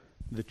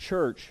The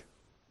church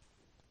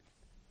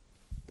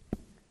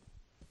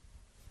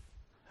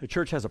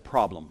has a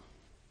problem.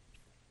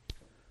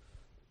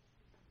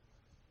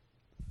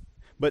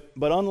 But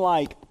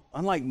unlike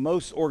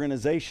most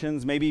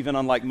organizations, maybe even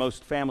unlike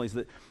most families,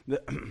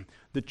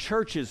 the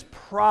church's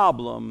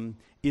problem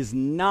is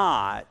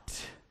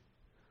not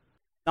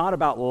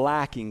about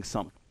lacking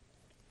something.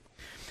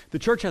 The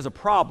church has a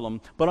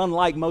problem, but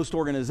unlike most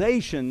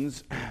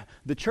organizations,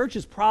 the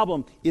church's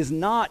problem is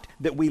not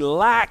that we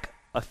lack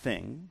a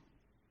thing.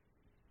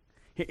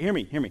 Hear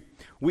me.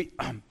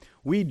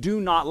 We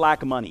do not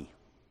lack money.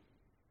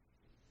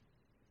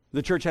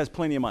 The church has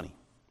plenty of money.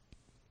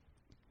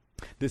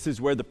 This is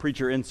where the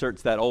preacher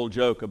inserts that old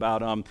joke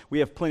about we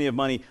have plenty of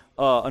money.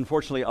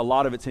 Unfortunately, a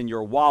lot of it's in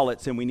your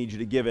wallets, and we need you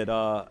to give it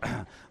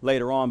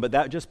later on. But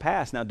that just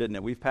passed now, didn't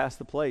it? We've passed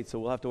the plate, so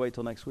we'll have to wait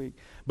till next week.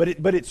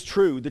 But it's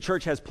true. The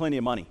church has plenty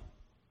of money.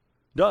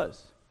 It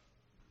does.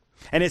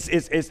 And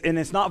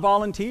it's not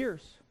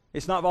volunteers.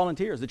 It's not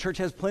volunteers. The church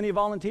has plenty of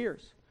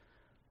volunteers.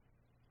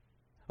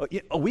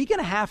 A week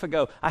and a half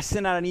ago, I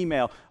sent out an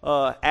email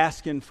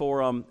asking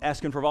for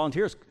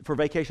volunteers for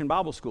Vacation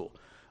Bible School.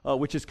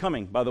 Which is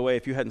coming, by the way,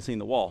 if you hadn't seen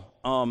the wall.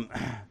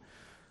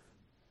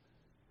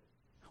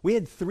 We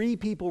had 3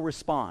 people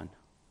respond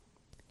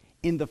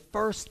in the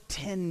first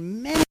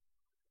 10 minutes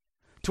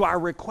to our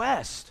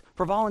request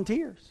for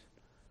volunteers.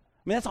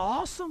 I mean, that's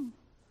awesome.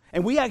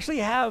 And we actually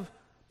have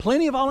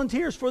plenty of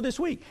volunteers for this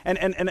week. And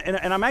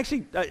I'm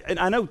actually, and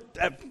I know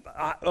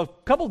a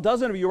couple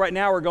dozen of you right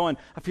now are going,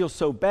 I feel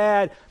so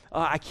bad.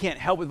 I can't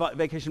help with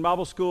Vacation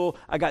Bible School.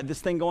 I got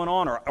this thing going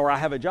on, or I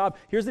have a job.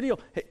 Here's the deal.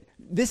 Hey,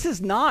 this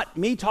is not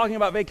me talking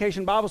about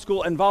Vacation Bible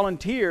School and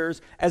volunteers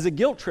as a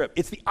guilt trip.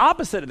 It's the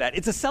opposite of that.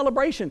 It's a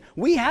celebration.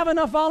 We have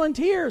enough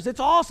volunteers.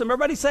 It's awesome.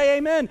 Everybody say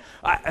amen.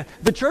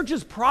 The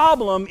church's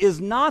problem is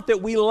not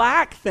that we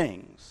lack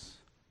things.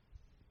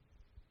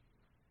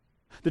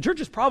 The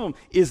church's problem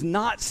is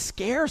not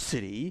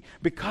scarcity,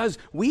 because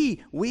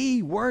we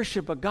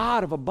worship a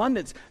God of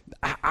abundance.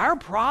 Our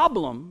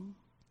problem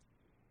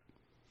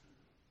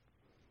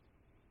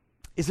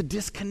is a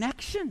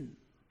disconnection.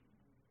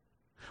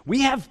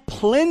 We have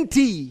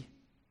plenty.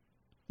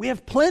 We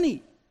have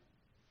plenty.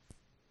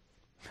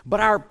 But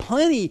our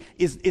plenty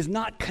is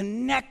not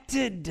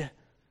connected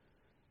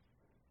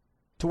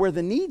to where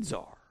the needs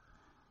are.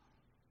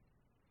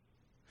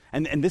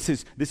 And this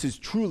has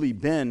truly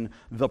been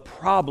the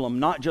problem,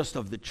 not just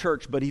of the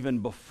church, but even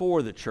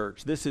before the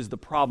church. This is the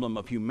problem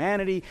of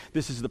humanity.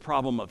 This is the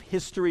problem of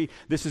history.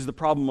 This is the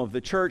problem of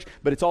the church,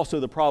 but it's also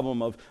the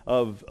problem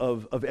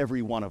of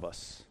every one of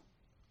us.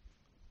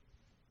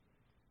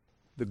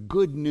 The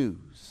good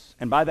news,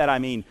 and by that I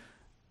mean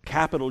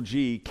capital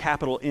G,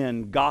 capital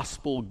N,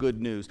 gospel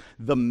good news.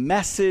 The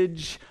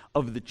message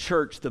of the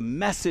church, the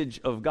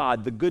message of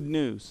God, the good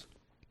news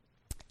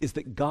is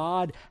that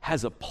God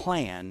has a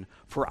plan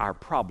for our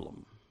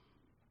problem.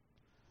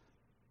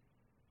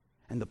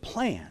 And the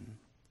plan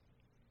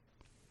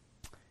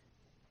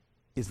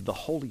is the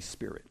Holy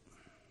Spirit.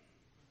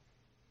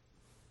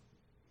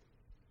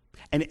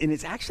 And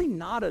it's actually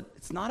not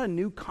a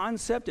new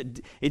concept.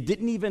 It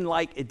didn't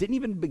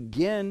even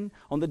begin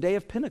on the day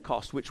of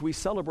Pentecost, which we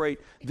celebrate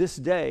this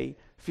day,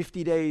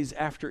 50 days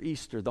after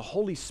Easter. The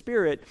Holy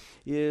Spirit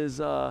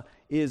is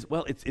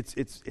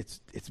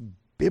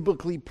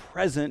biblically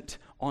present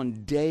on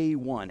day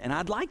one. And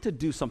I'd like to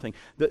do something.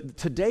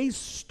 Today's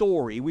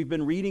story, we've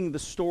been reading the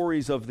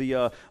stories of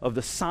the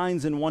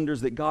signs and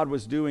wonders that God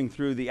was doing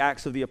through the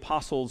Acts of the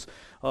Apostles,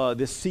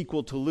 this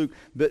sequel to Luke.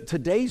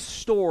 Today's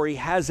story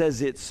has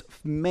as its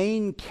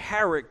main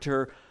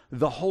character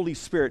the Holy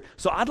Spirit.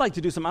 So I'd like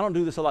to do something. I don't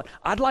do this a lot.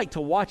 I'd like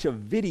to watch a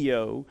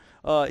video.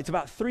 It's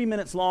about 3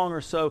 minutes long or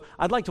so.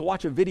 I'd like to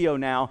watch a video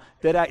now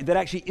that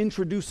actually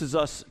introduces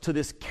us to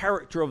this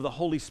character of the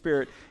Holy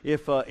Spirit,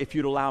 if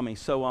you'd allow me.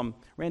 So,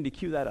 Randy,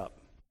 cue that up.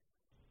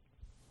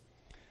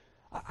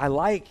 I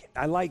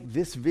like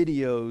this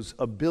video's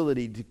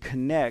ability to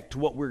connect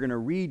what we're going to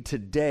read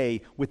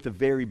today with the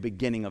very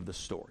beginning of the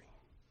story.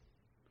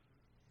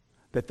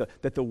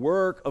 That the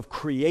work of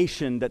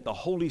creation that the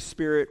Holy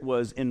Spirit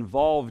was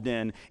involved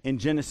in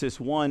Genesis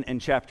 1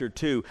 and chapter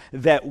 2,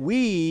 that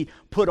we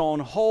put on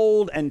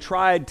hold and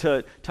tried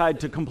to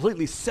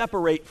completely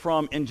separate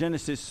from in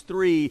Genesis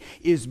 3,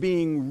 is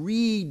being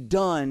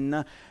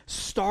redone,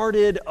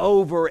 started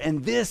over,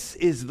 and this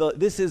is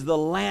the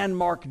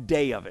landmark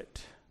day of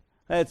it.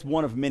 That's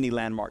one of many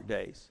landmark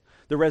days.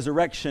 The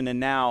resurrection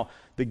and now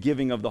the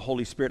giving of the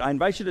Holy Spirit. I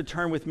invite you to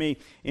turn with me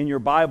in your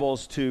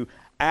Bibles to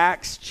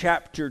Acts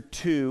chapter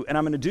 2, and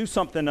I'm going to do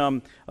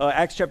something,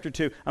 Acts chapter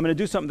 2, I'm going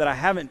to do something that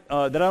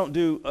I don't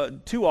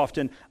do too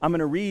often. I'm going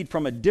to read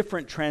from a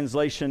different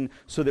translation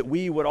so that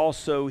we would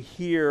also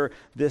hear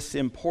this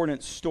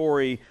important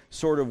story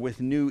sort of with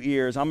new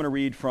ears. I'm going to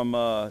read from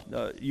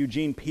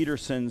Eugene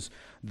Peterson's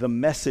The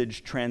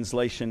Message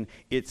translation.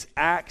 It's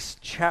Acts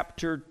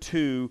chapter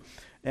 2,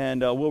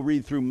 and we'll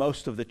read through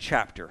most of the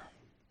chapter.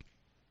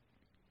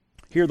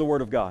 Hear the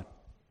word of God.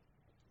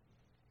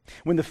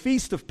 When the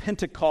feast of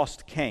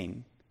Pentecost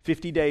came,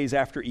 50 days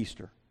after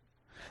Easter,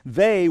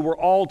 They were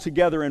all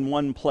together in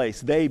one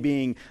place, they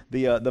being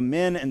the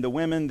men and the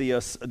women,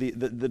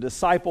 the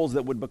disciples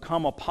that would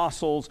become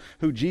apostles,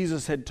 who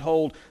Jesus had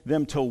told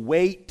them to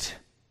wait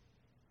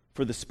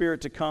for the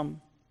Spirit to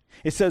come.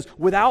 It says,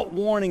 without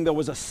warning, there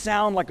was a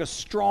sound like a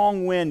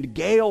strong wind,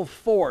 gale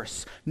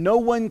force. No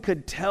one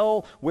could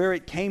tell where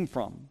it came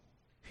from.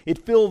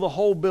 It filled the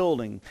whole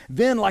building.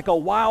 Then, like a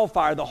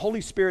wildfire, the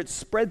Holy Spirit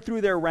spread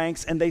through their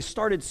ranks, and they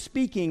started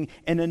speaking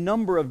in a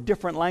number of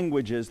different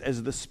languages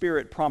as the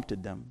Spirit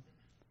prompted them.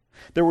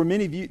 There were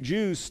many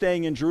Jews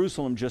staying in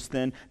Jerusalem just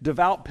then,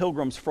 devout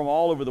pilgrims from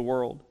all over the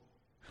world.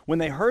 When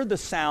they heard the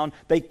sound,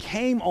 they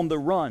came on the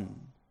run.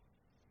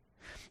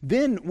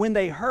 Then, when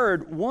they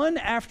heard one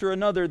after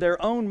another their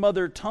own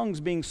mother tongues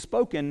being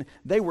spoken,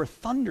 they were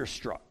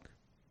thunderstruck.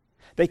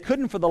 They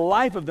couldn't for the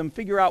life of them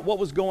figure out what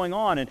was going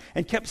on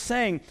and kept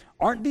saying,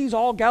 aren't these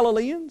all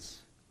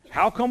Galileans?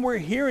 How come we're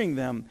hearing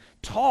them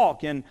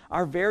talk in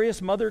our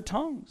various mother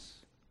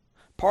tongues?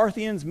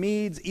 Parthians,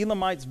 Medes,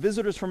 Elamites,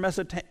 visitors from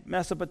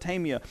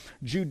Mesopotamia,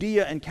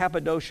 Judea and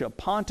Cappadocia,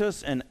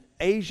 Pontus and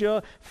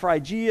Asia,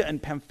 Phrygia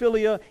and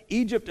Pamphylia,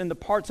 Egypt and the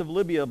parts of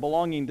Libya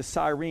belonging to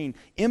Cyrene,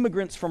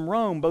 immigrants from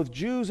Rome, both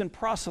Jews and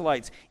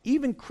proselytes,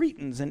 even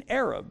Cretans and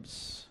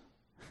Arabs.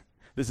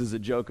 This is a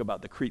joke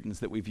about the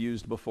Cretans that we've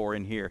used before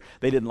in here.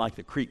 They didn't like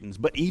the Cretans,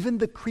 but even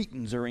the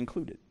Cretans are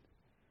included.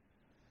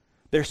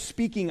 They're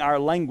speaking our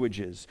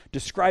languages,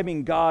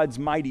 describing God's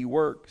mighty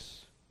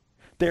works.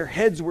 Their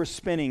heads were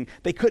spinning.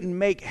 They couldn't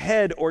make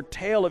head or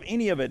tail of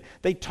any of it.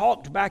 They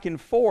talked back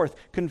and forth,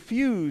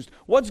 confused.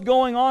 What's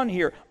going on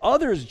here?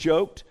 Others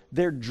joked,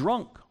 they're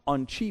drunk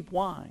on cheap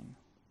wine.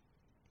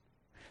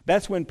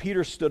 That's when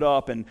Peter stood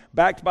up and,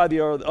 backed by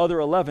the other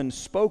 11,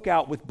 spoke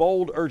out with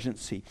bold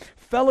urgency.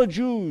 Fellow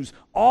Jews,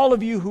 all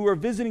of you who are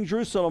visiting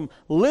Jerusalem,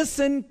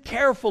 listen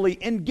carefully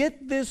and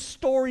get this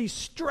story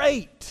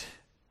straight.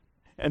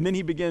 And then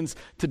he begins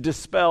to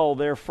dispel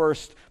their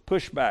first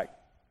pushback.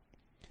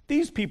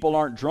 These people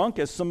aren't drunk,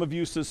 as some of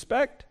you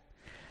suspect.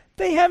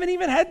 They haven't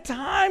even had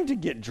time to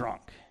get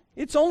drunk.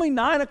 It's only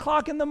 9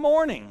 o'clock in the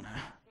morning,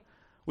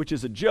 which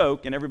is a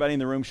joke, and everybody in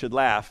the room should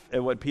laugh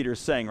at what Peter's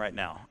saying right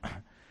now.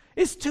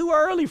 It's too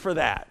early for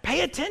that.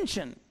 Pay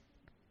attention.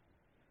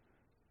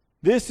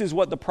 This is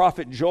what the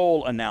prophet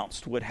Joel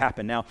announced would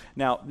happen. Now,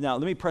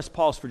 let me press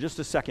pause for just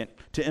a second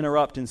to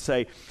interrupt and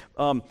say,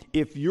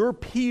 if you're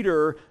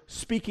Peter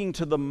speaking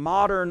to the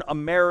modern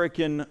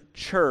American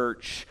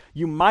church,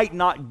 you might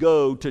not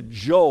go to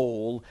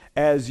Joel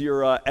as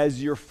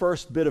your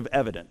first bit of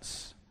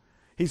evidence.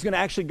 He's going to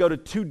actually go to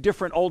two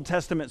different Old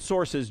Testament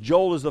sources.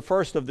 Joel is the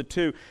first of the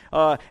two.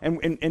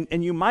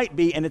 And you might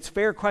be, and it's a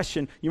fair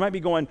question, you might be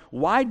going,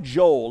 why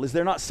Joel? Is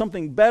there not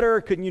something better?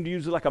 Couldn't you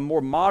use like a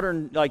more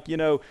modern,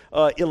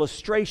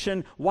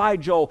 illustration? Why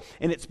Joel?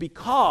 And it's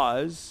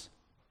because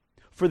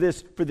for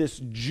this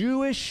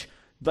Jewish,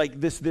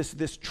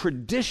 this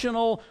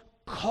traditional,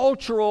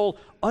 cultural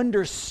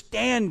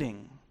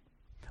understanding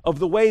of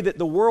the way that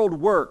the world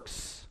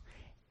works,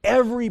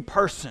 every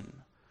person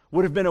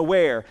would have been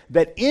aware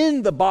that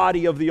in the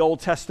body of the Old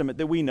Testament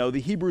that we know,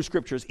 the Hebrew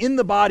Scriptures, in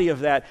the body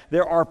of that,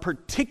 there are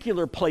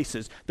particular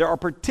places, there are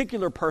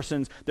particular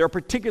persons, there are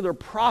particular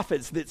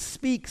prophets that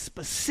speak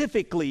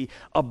specifically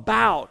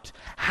about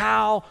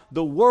how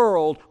the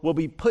world will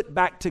be put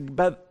back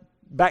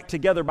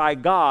together by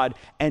God,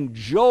 and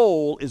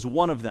Joel is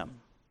one of them.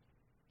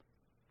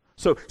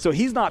 So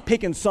he's not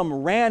picking some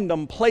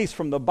random place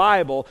from the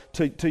Bible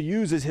to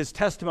use as his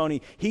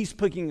testimony. He's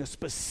picking a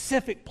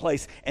specific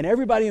place, and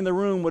everybody in the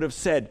room would have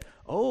said,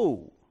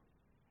 oh,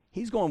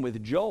 he's going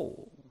with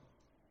Joel.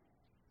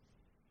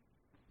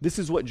 This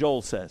is what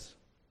Joel says.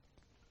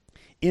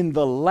 In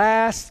the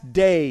last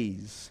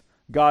days,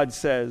 God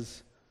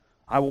says,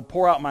 I will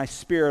pour out my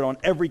Spirit on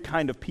every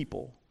kind of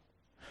people.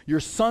 Your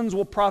sons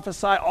will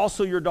prophesy,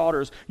 also your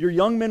daughters. Your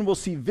young men will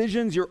see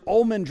visions, your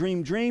old men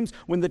dream dreams.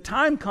 When the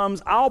time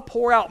comes, I'll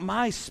pour out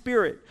my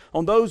Spirit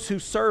on those who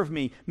serve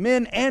me,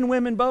 men and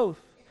women both,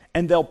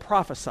 and they'll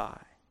prophesy.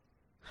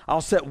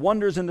 I'll set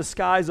wonders in the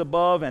skies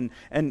above and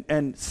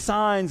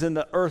signs in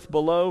the earth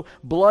below,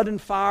 blood and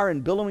fire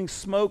and billowing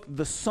smoke,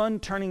 the sun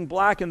turning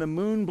black and the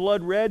moon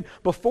blood red,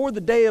 before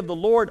the day of the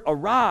Lord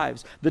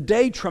arrives, the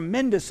day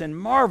tremendous and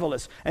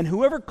marvelous, and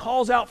whoever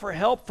calls out for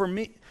help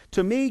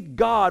to me,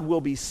 God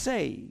will be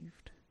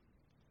saved.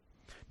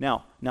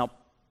 Now,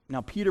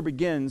 Peter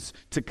begins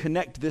to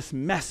connect this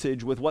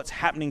message with what's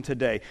happening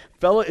today.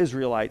 Fellow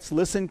Israelites,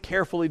 listen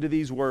carefully to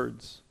these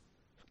words.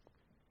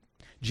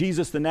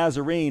 Jesus the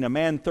Nazarene, a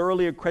man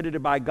thoroughly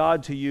accredited by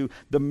God to you,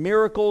 the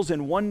miracles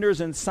and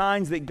wonders and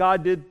signs that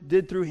God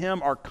did through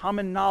him are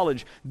common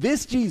knowledge.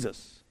 This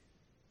Jesus,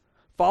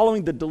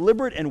 following the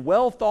deliberate and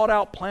well thought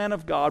out plan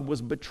of God,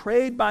 was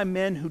betrayed by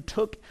men who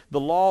took the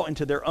law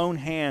into their own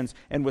hands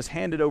and was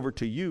handed over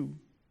to you.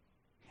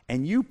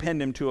 And you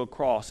pinned him to a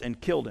cross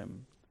and killed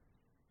him.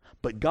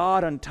 But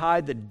God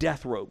untied the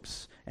death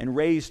ropes and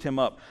raised him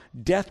up.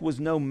 Death was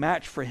no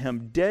match for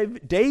him.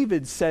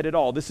 David said it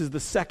all. This is the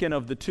second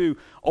of the two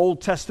Old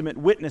Testament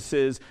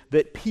witnesses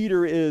that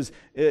Peter is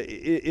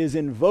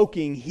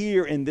invoking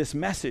here in this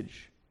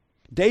message.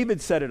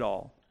 David said it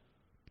all.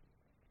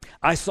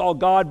 I saw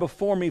God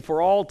before me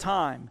for all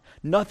time.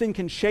 Nothing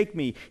can shake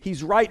me.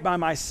 He's right by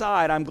my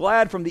side. I'm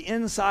glad from the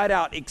inside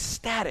out,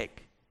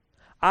 ecstatic.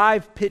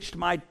 I've pitched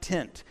my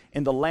tent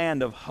in the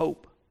land of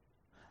hope.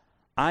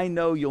 I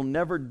know you'll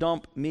never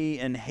dump me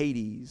in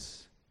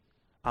Hades.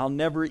 I'll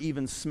never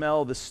even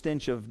smell the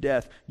stench of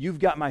death. You've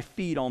got my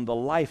feet on the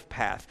life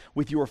path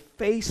with your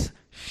face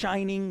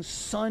shining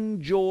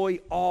sun joy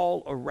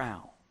all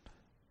around.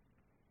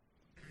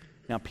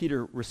 Now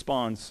Peter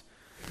responds,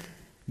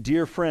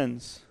 dear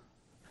friends,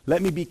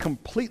 let me be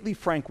completely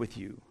frank with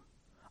you.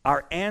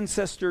 Our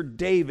ancestor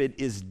David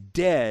is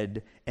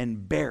dead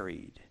and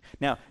buried.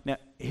 Now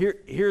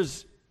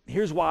here's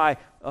why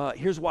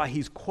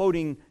he's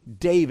quoting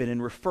David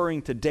and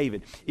referring to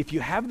David. If you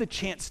have the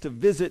chance to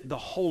visit the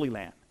Holy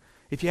Land,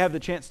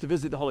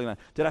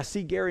 did I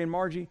see Gary and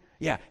Margie?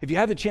 Yeah, if you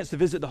have the chance to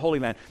visit the Holy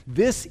Land,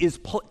 this is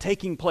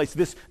taking place.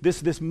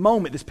 This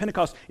moment, this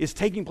Pentecost is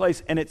taking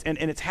place, and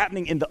it's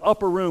happening in the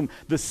upper room,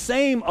 the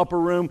same upper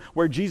room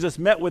where Jesus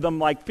met with them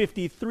like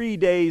 53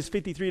 days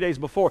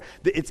before.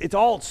 It's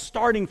all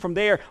starting from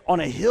there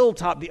on a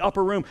hilltop, the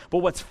upper room. But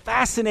what's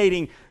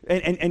fascinating,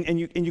 and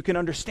you can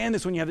understand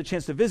this when you have the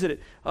chance to visit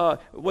it.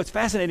 What's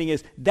fascinating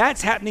is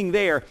that's happening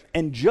there,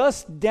 and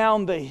just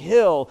down the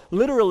hill,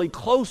 literally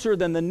closer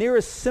than the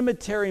nearest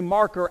cemetery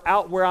marker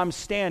out where I'm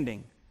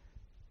standing,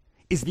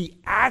 is the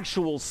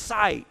actual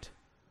site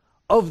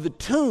of the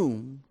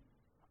tomb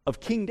of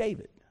King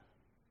David.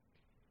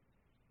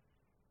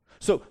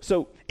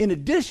 So in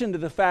addition to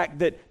the fact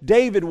that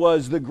David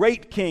was the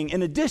great king,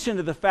 in addition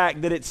to the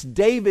fact that it's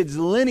David's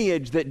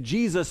lineage that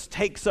Jesus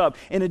takes up,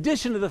 in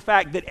addition to the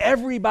fact that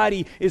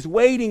everybody is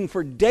waiting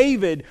for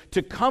David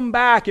to come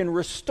back and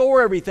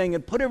restore everything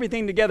and put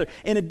everything together,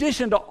 in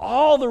addition to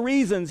all the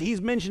reasons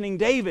he's mentioning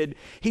David,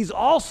 he's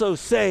also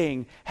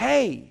saying,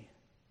 hey,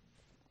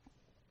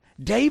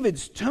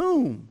 David's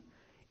tomb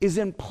is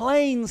in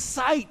plain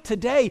sight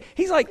today.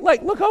 He's like,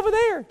 look over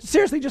there.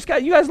 Seriously,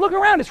 you guys look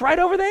around. It's right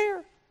over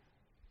there.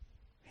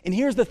 And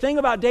here's the thing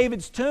about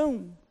David's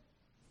tomb.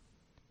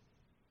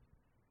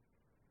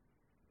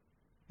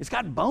 It's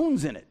got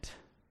bones in it.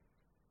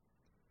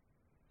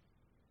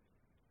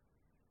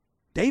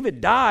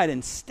 David died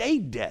and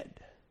stayed dead.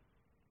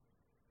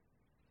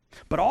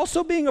 But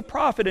also being a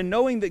prophet and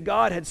knowing that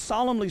God had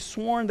solemnly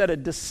sworn that a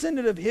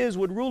descendant of his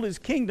would rule his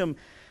kingdom,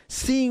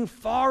 seeing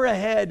far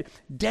ahead,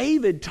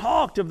 David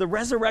talked of the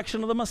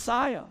resurrection of the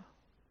Messiah.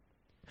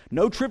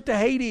 No trip to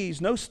Hades,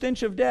 no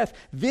stench of death.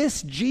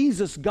 This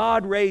Jesus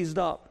God raised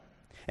up.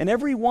 And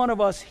every one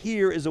of us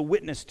here is a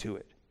witness to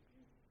it.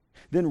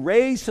 Then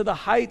raised to the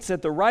heights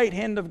at the right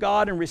hand of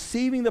God and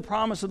receiving the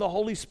promise of the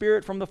Holy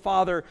Spirit from the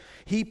Father,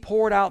 he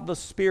poured out the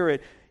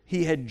Spirit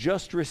he had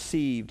just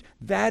received.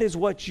 That is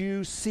what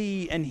you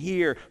see and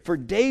hear. For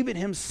David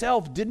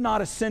himself did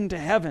not ascend to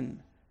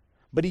heaven,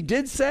 but he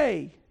did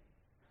say,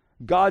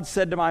 God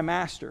said to my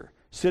master,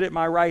 sit at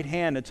my right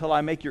hand until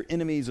I make your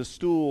enemies a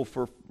stool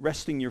for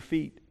resting your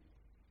feet.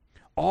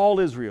 All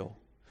Israel,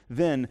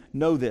 then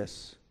know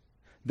this.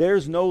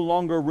 There's no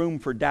longer room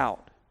for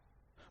doubt.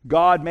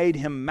 God made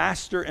him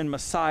master and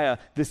Messiah,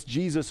 this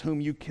Jesus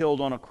whom you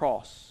killed on a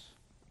cross.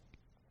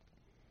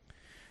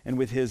 And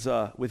with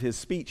his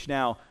speech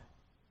now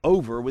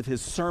over, with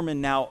his sermon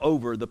now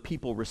over, the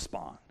people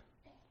respond.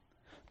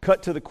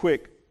 Cut to the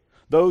quick.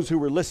 Those who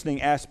were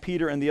listening asked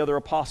Peter and the other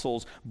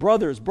apostles,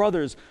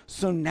 brothers,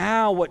 so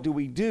now what do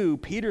we do?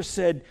 Peter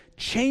said,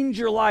 change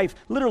your life.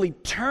 Literally,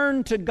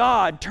 turn to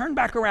God. Turn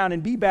back around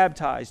and be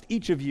baptized,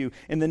 each of you,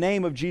 in the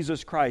name of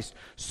Jesus Christ,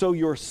 so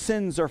your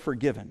sins are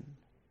forgiven.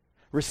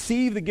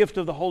 Receive the gift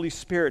of the Holy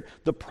Spirit.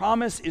 The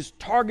promise is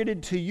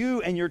targeted to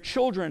you and your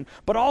children,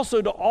 but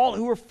also to all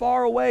who are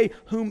far away,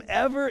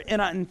 whomever,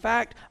 in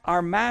fact,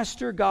 our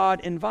Master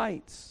God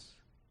invites.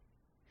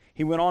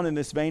 He went on in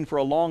this vein for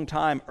a long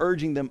time,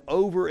 urging them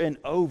over and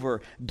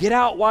over, get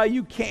out while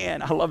you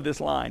can. I love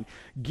this line.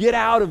 Get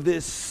out of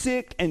this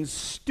sick and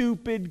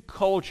stupid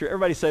culture.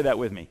 Everybody say that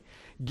with me.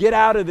 Get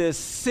out of this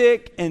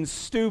sick and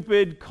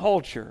stupid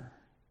culture.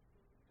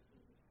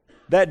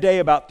 That day,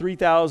 about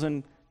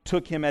 3,000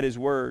 took him at his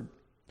word,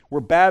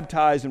 were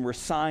baptized and were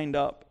signed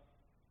up.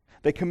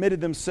 They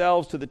committed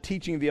themselves to the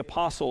teaching of the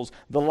apostles,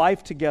 the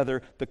life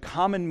together, the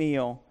common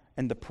meal,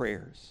 and the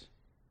prayers.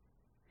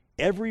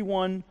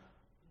 Everyone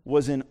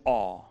was in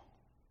awe.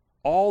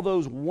 All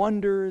those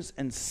wonders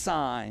and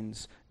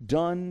signs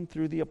done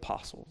through the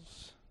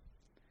apostles.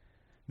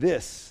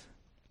 This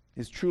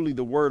is truly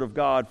the word of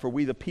God for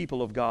we the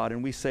people of God,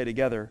 and we say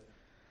together,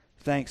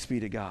 thanks be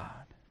to God.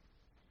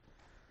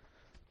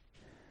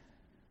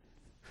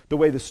 The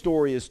way the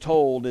story is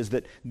told is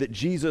that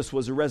Jesus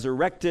was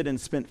resurrected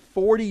and spent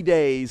 40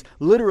 days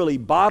literally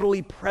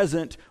bodily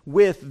present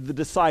with the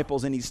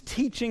disciples, and he's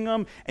teaching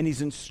them and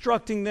he's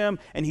instructing them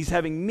and he's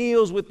having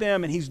meals with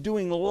them and he's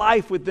doing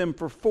life with them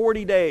for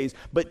 40 days.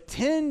 But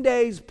 10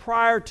 days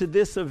prior to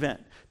this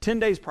event, 10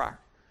 days prior,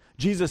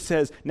 Jesus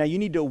says, now you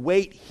need to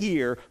wait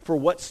here for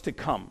what's to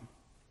come.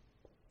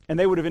 And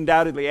they would have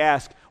undoubtedly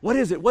asked, what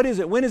is it? What is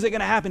it? When is it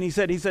going to happen? He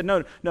said,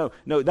 no,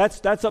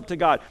 that's up to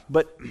God.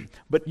 But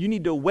you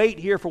need to wait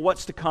here for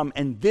what's to come,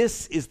 and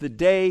this is the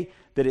day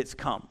that it's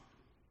come.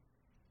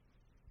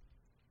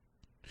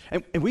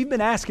 And we've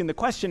been asking the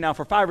question now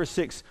for 5 or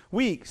 6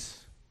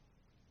 weeks.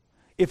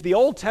 If the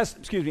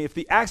if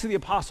the Acts of the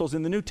Apostles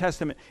in the New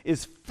Testament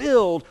is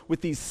filled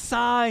with these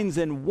signs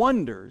and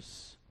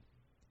wonders,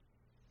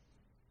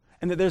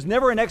 and that there's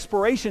never an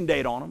expiration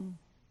date on them.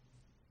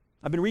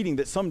 I've been reading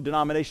that some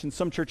denominations,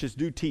 some churches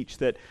do teach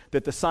that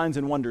the signs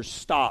and wonders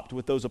stopped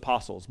with those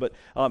apostles. But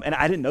and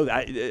I didn't know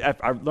that.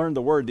 I learned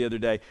the word the other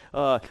day.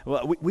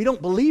 We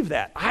don't believe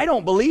that. I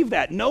don't believe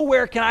that.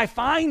 Nowhere can I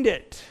find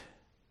it.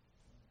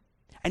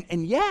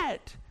 And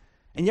yet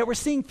we're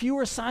seeing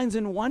fewer signs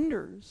and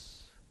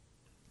wonders.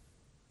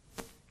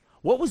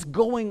 What was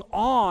going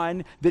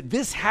on that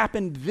this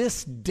happened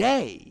this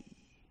day?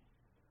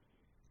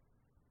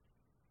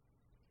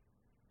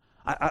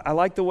 I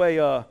like the way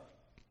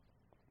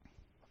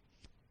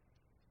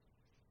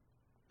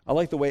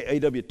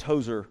A.W.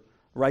 Tozer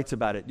writes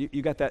about it.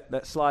 You got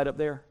that slide up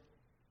there?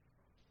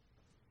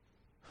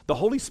 The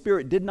Holy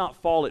Spirit did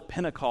not fall at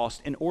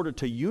Pentecost in order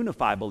to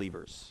unify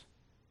believers.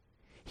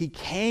 He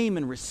came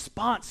in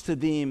response to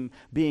them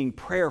being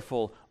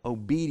prayerful,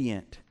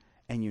 obedient,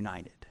 and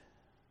united.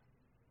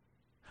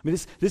 I mean,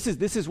 this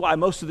is why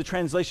most of the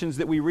translations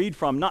that we read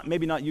from,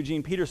 maybe not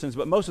Eugene Peterson's,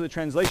 but most of the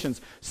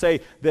translations say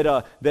that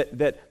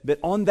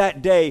on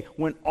that day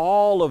when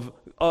all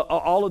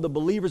of the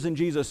believers in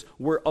Jesus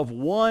were of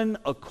one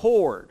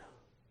accord,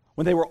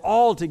 when they were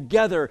all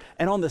together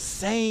and on the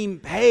same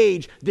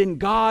page, then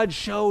God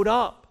showed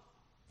up.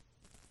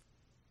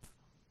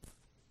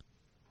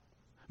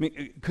 I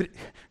mean,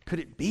 could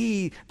it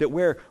be that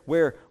where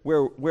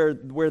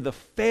the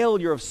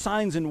failure of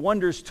signs and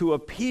wonders to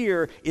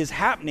appear is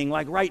happening,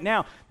 like right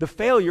now, the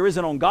failure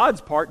isn't on God's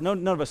part.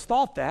 None of us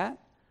thought that.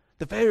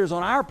 The failure is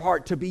on our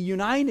part to be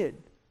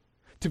united,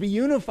 to be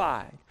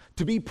unified,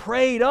 to be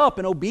prayed up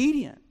and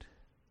obedient.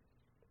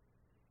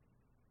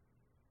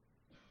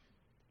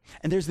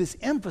 And there's this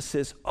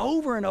emphasis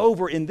over and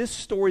over in this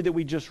story that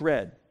we just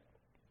read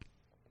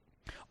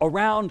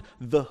around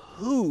the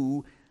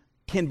who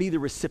can be the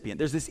recipient.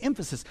 There's this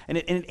emphasis, and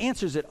it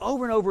answers it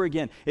over and over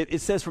again.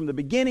 It says from the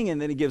beginning,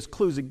 and then it gives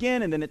clues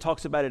again, and then it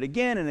talks about it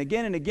again and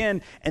again and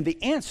again. And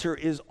the answer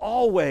is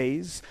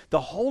always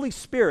the Holy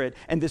Spirit,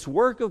 and this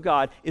work of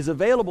God is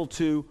available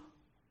to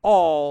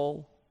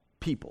all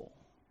people.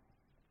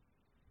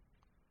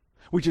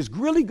 Which is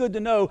really good to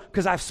know,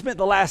 because I've spent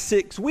the last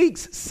 6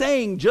 weeks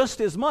saying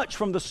just as much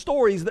from the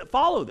stories that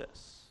follow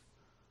this.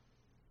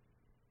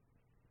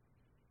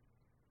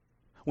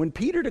 When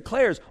Peter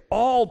declares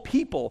all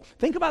people,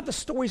 think about the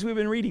stories we've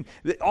been reading.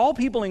 That all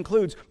people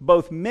includes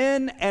both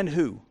men and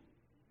who?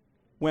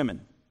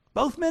 Women.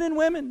 Both men and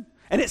women.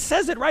 And it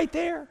says it right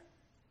there.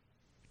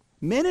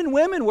 Men and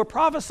women were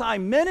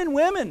prophesying. Men and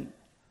women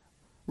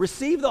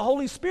receive the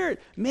Holy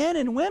Spirit. Men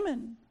and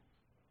women.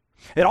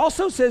 It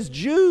also says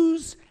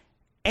Jews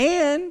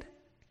and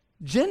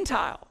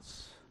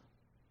Gentiles.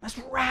 That's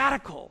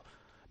radical.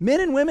 Men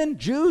and women,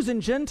 Jews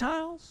and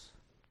Gentiles.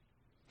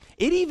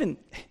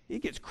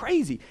 It gets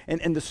crazy.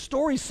 And the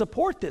stories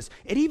support this.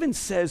 It even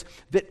says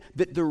that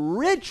the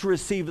rich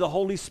receive the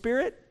Holy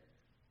Spirit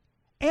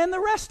and the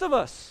rest of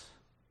us.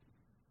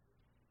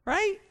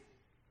 Right?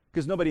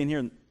 Because nobody in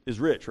here is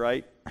rich,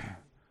 right?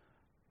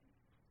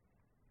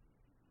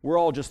 We're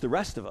all just the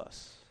rest of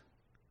us.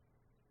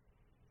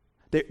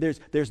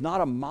 There's not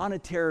a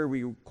monetary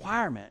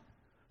requirement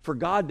for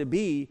God to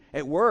be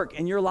at work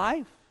in your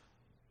life.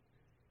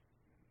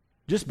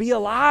 Just be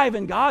alive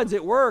and God's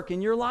at work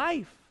in your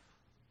life.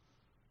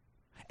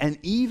 And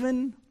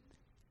even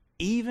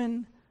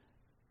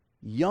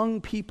young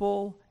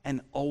people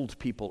and old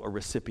people are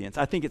recipients.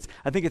 I think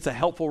it's a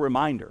helpful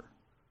reminder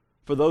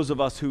for those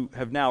of us who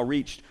have now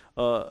reached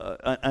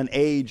an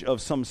age of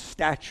some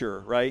stature,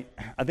 right?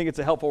 I think it's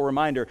a helpful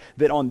reminder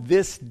that on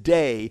this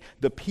day,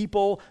 the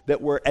people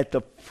that were at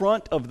the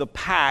front of the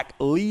pack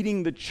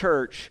leading the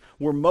church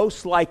were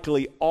most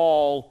likely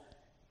all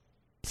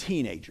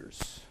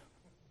teenagers.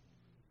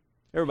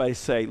 Everybody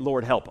say,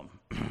 Lord, help them.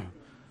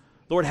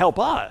 Lord, help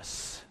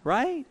us,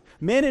 right?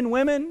 Men and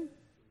women,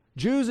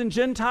 Jews and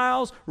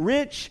Gentiles,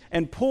 rich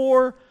and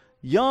poor,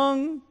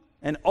 young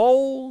and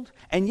old,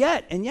 and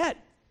yet, and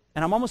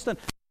I'm almost done,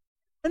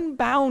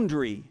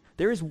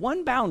 there is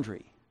one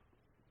boundary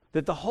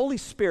that the Holy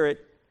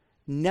Spirit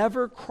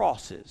never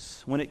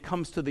crosses when it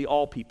comes to the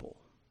all people.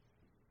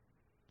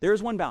 There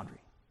is one boundary.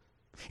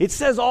 It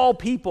says all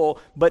people,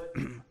 but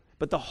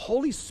the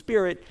Holy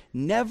Spirit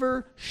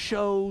never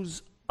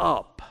shows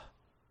up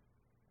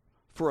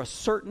for a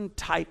certain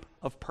type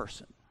of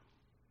person.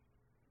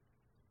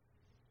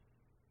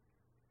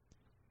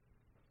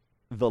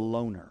 The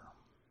loner.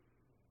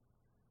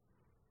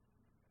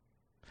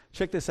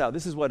 Check this out.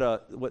 This is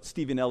what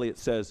Stephen Elliott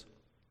says.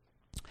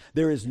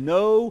 There is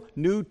no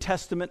New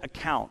Testament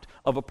account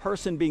of a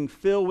person being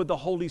filled with the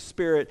Holy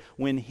Spirit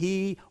when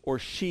he or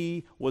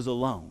she was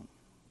alone.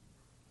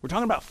 We're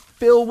talking about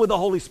filled with the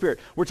Holy Spirit.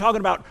 We're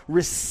talking about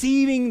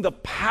receiving the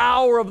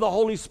power of the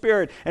Holy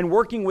Spirit and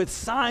working with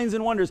signs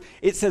and wonders.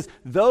 It says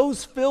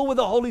those filled with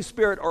the Holy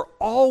Spirit are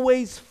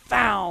always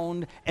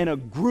found in a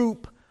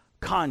group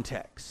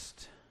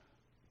context.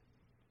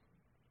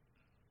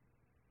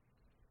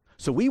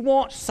 So we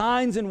want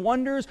signs and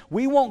wonders.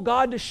 We want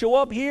God to show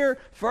up here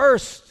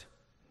first.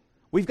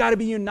 We've got to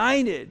be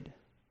united.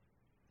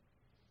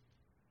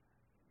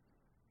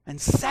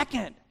 And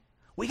second,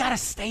 we got to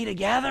stay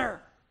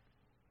together.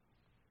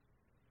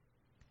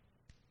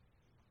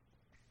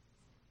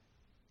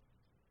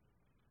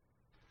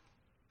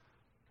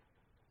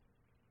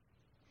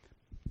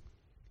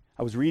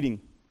 I was reading.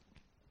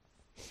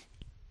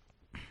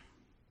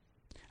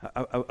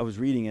 I was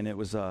reading, and it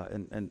was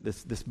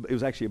it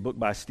was actually a book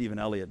by Stephen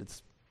Elliott.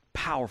 It's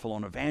powerful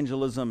on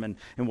evangelism and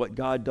what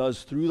God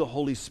does through the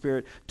Holy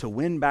Spirit to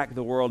win back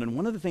the world. And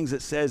one of the things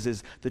it says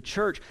is the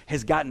church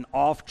has gotten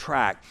off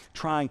track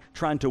trying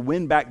to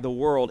win back the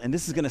world. And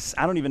this is going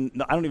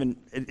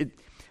to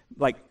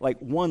like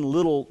one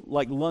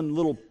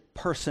little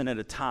person at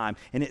a time.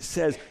 And it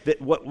says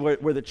that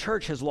where the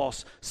church has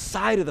lost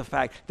sight of the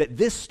fact that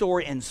this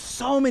story and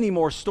so many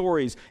more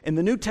stories in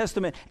the New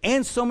Testament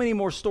and so many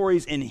more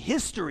stories in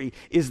history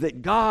is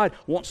that God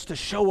wants to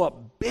show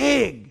up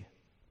big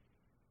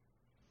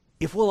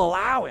if we'll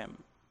allow him.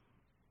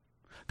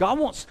 God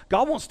wants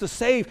to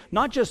save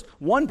not just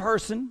one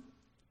person,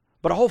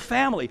 but a whole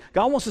family.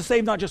 God wants to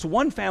save not just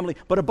one family,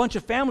 but a bunch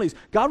of families.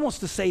 God wants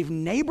to save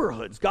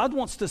neighborhoods. God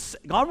wants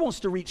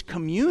to reach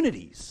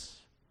communities.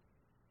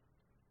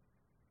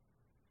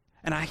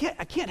 And I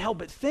can't help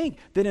but think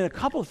that in a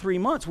couple of 3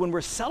 months, when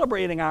we're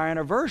celebrating our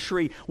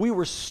anniversary, we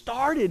were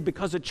started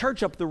because a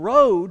church up the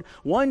road,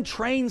 one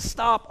train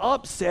stop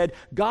up, said,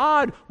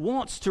 God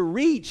wants to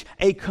reach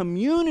a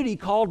community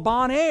called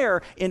Bon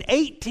Air in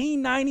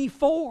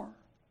 1894.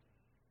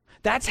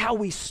 That's how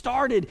we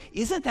started.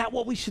 Isn't that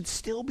what we should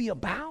still be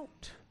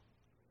about?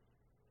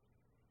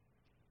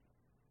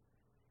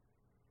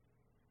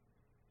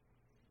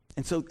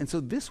 And so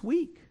this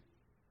week,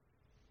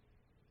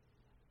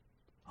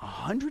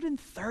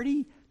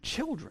 130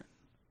 children.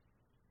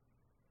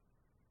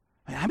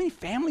 I mean, how many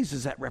families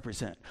does that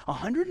represent?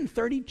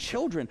 130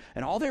 children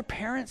and all their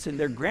parents and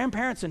their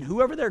grandparents and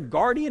whoever their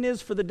guardian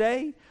is for the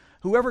day,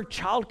 whoever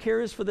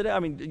childcare is for the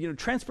day,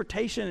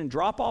 transportation and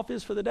drop-off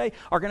is for the day,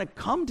 are going to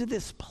come to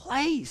this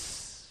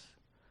place.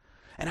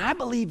 And I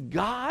believe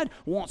God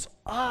wants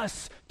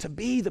us to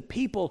be the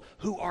people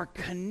who are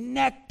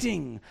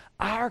connecting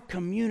our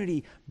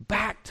community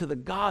back to the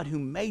God who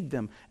made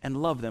them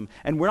and loved them.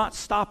 And we're not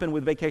stopping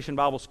with Vacation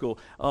Bible School.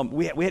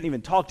 We hadn't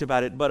even talked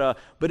about it, but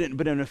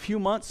in a few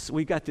months,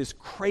 we've got this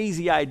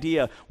crazy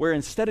idea where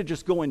instead of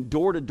just going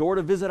door to door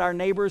to visit our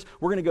neighbors,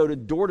 we're going to go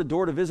door to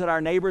door to visit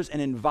our neighbors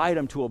and invite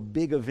them to a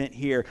big event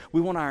here.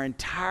 We want our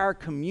entire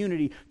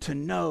community to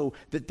know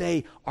that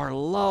they are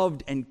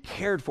loved and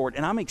cared for.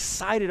 And I'm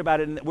excited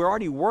about it, and we're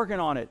already working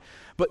on it.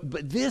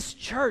 But this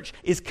church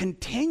is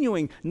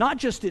continuing not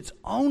just its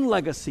own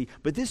legacy,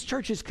 but this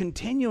church is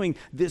continuing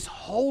this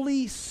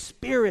Holy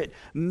Spirit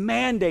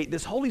mandate,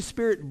 this Holy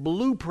Spirit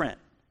blueprint,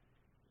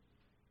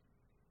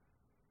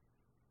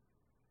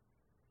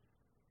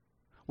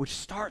 which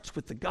starts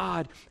with the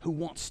God who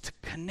wants to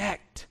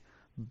connect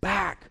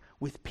back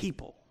with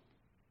people,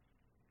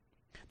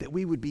 that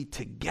we would be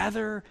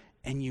together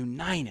and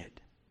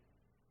united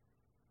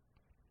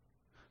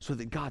so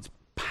that God's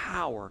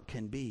power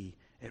can be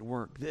at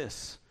work.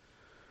 This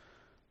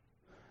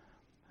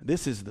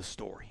is the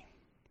story.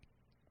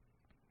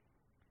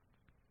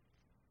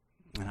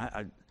 And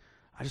I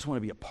just want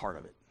to be a part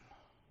of it.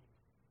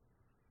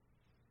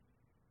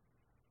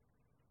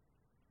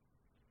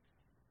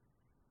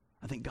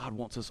 I think God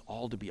wants us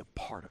all to be a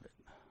part of it.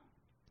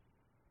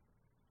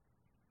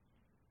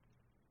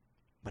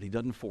 But he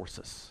doesn't force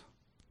us.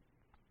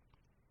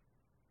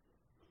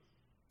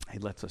 He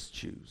lets us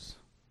choose.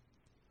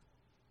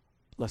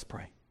 Let's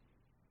pray.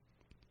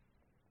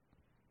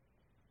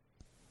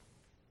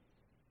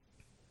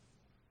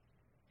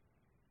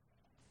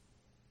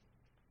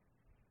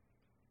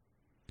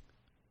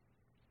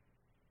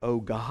 Oh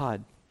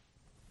God,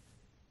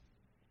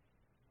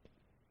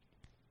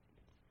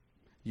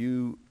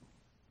 you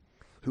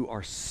who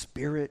are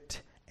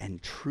spirit and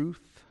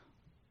truth,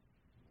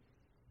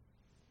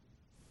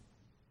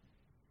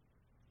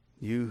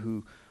 you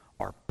who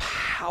are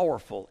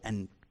powerful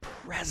and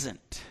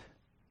present,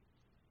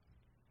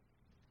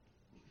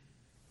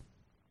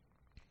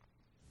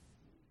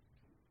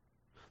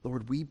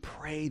 Lord, we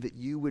pray that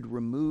you would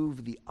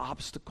remove the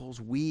obstacles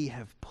we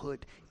have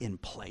put in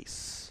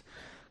place.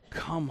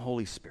 Come,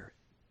 Holy Spirit.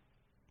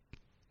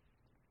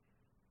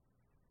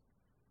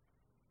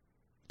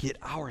 Get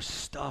our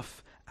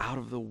stuff out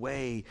of the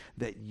way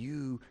that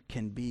you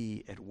can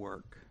be at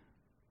work.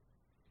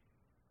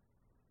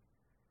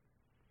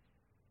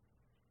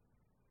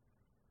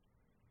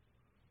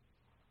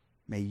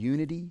 May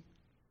unity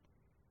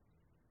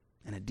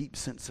and a deep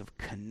sense of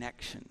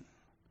connection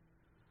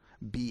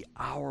be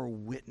our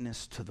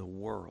witness to the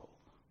world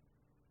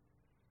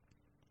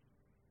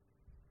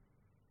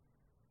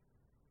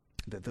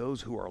that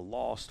those who are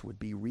lost would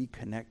be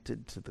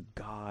reconnected to the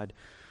God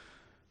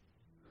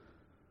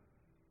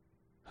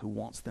who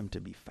wants them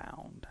to be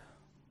found.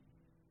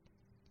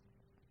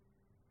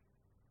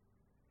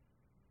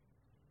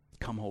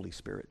 Come, Holy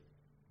Spirit.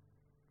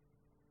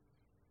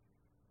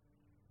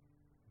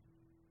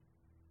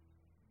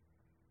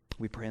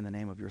 We pray in the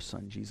name of your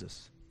Son,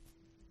 Jesus.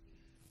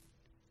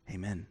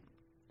 Amen.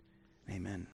 Amen.